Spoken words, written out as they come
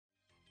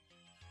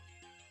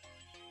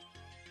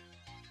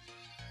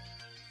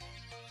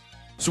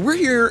So we're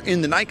here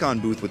in the Nikon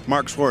booth with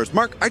Mark Suarez.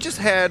 Mark, I just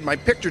had my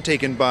picture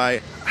taken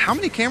by, how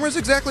many cameras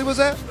exactly was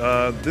that?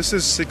 This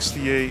is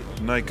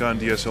 68 Nikon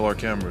DSLR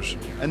cameras.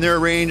 And they're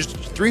arranged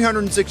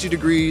 360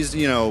 degrees,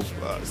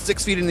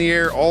 6 feet in the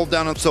air, all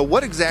down. So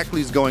what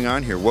exactly is going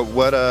on here?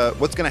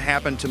 What's going to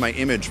happen to my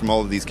image from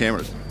all of these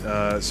cameras?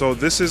 So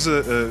this is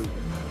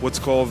what's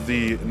called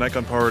the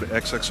Nikon powered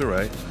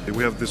xxArray.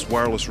 We have this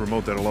wireless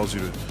remote that allows you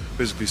to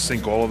basically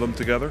sync all of them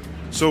together.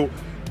 So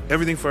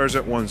everything fires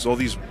at once. All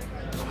these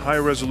high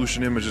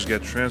resolution images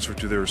get transferred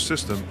to their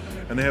system,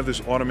 and they have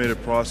this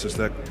automated process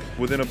that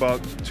within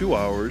about 2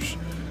 hours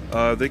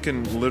they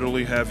can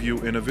literally have you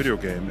in a video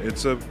game.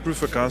 It's a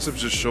proof of concept,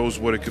 just shows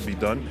what it could be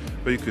done,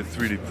 but you could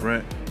 3D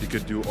print, you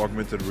could do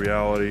augmented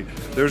reality.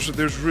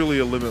 There's really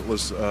a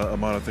limitless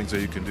amount of things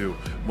that you can do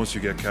once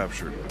you get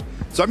captured.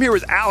 So I'm here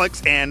with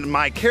Alex, and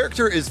my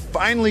character is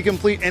finally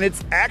complete, and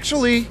it's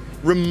actually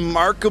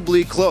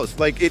remarkably close.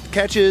 Like, it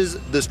catches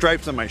the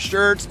stripes on my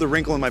shirts, the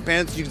wrinkle in my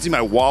pants. You can see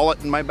my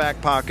wallet in my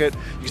back pocket.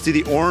 You can see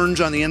the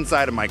orange on the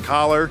inside of my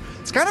collar.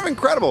 It's kind of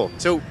incredible.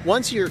 So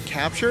once you're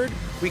captured,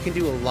 we can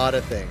do a lot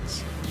of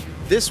things.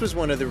 This was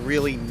one of the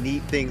really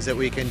neat things that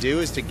we can do,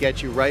 is to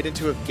get you right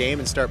into a game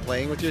and start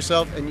playing with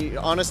yourself. And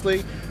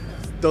honestly,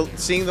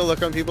 seeing the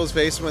look on people's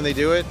face when they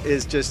do it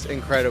is just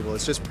incredible.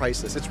 It's just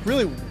priceless. It's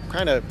really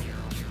kind of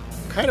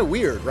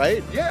weird,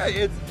 right? Yeah,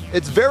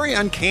 it's very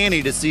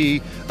uncanny to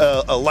see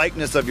a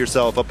likeness of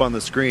yourself up on the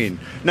screen.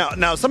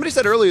 Now, somebody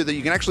said earlier that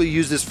you can actually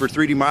use this for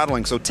 3D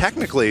modeling, so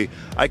technically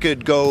I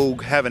could go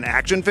have an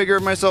action figure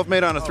of myself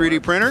made on a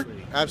 3D printer?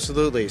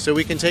 Absolutely. So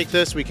we can take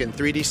this, we can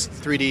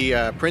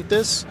 3D print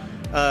this,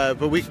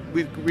 but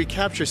we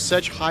capture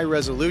such high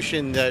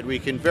resolution that we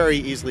can very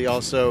easily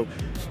also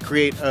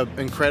create an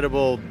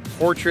incredible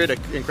portrait, an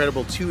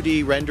incredible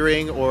 2D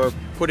rendering, or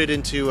put it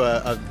into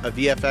a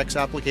VFX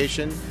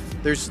application.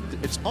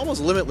 It's almost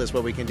limitless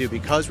what we can do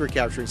because we're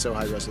capturing so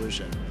high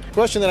resolution.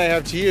 Question that I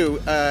have to you,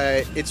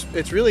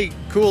 it's really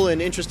cool and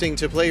interesting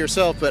to play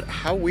yourself, but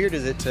how weird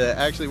is it to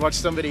actually watch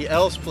somebody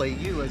else play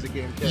you as a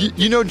game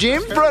character?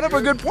 James brought up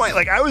a good point.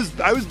 Like, I was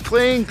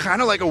playing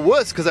kind of like a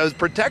wuss because I was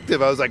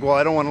protective. I was like, well,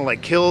 I don't want to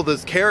like kill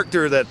this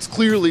character that's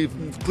clearly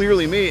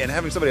me, and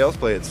having somebody else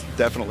play it's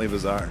definitely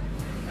bizarre.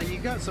 And you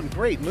got some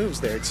great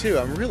moves there too.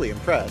 I'm really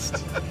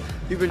impressed.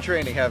 You've been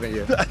training, haven't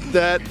you?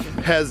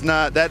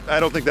 I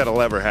don't think that'll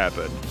ever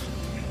happen.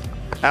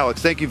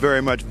 Alex, thank you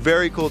very much.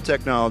 Very cool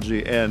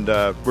technology, and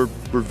we're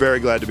very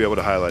glad to be able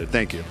to highlight it.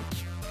 Thank you.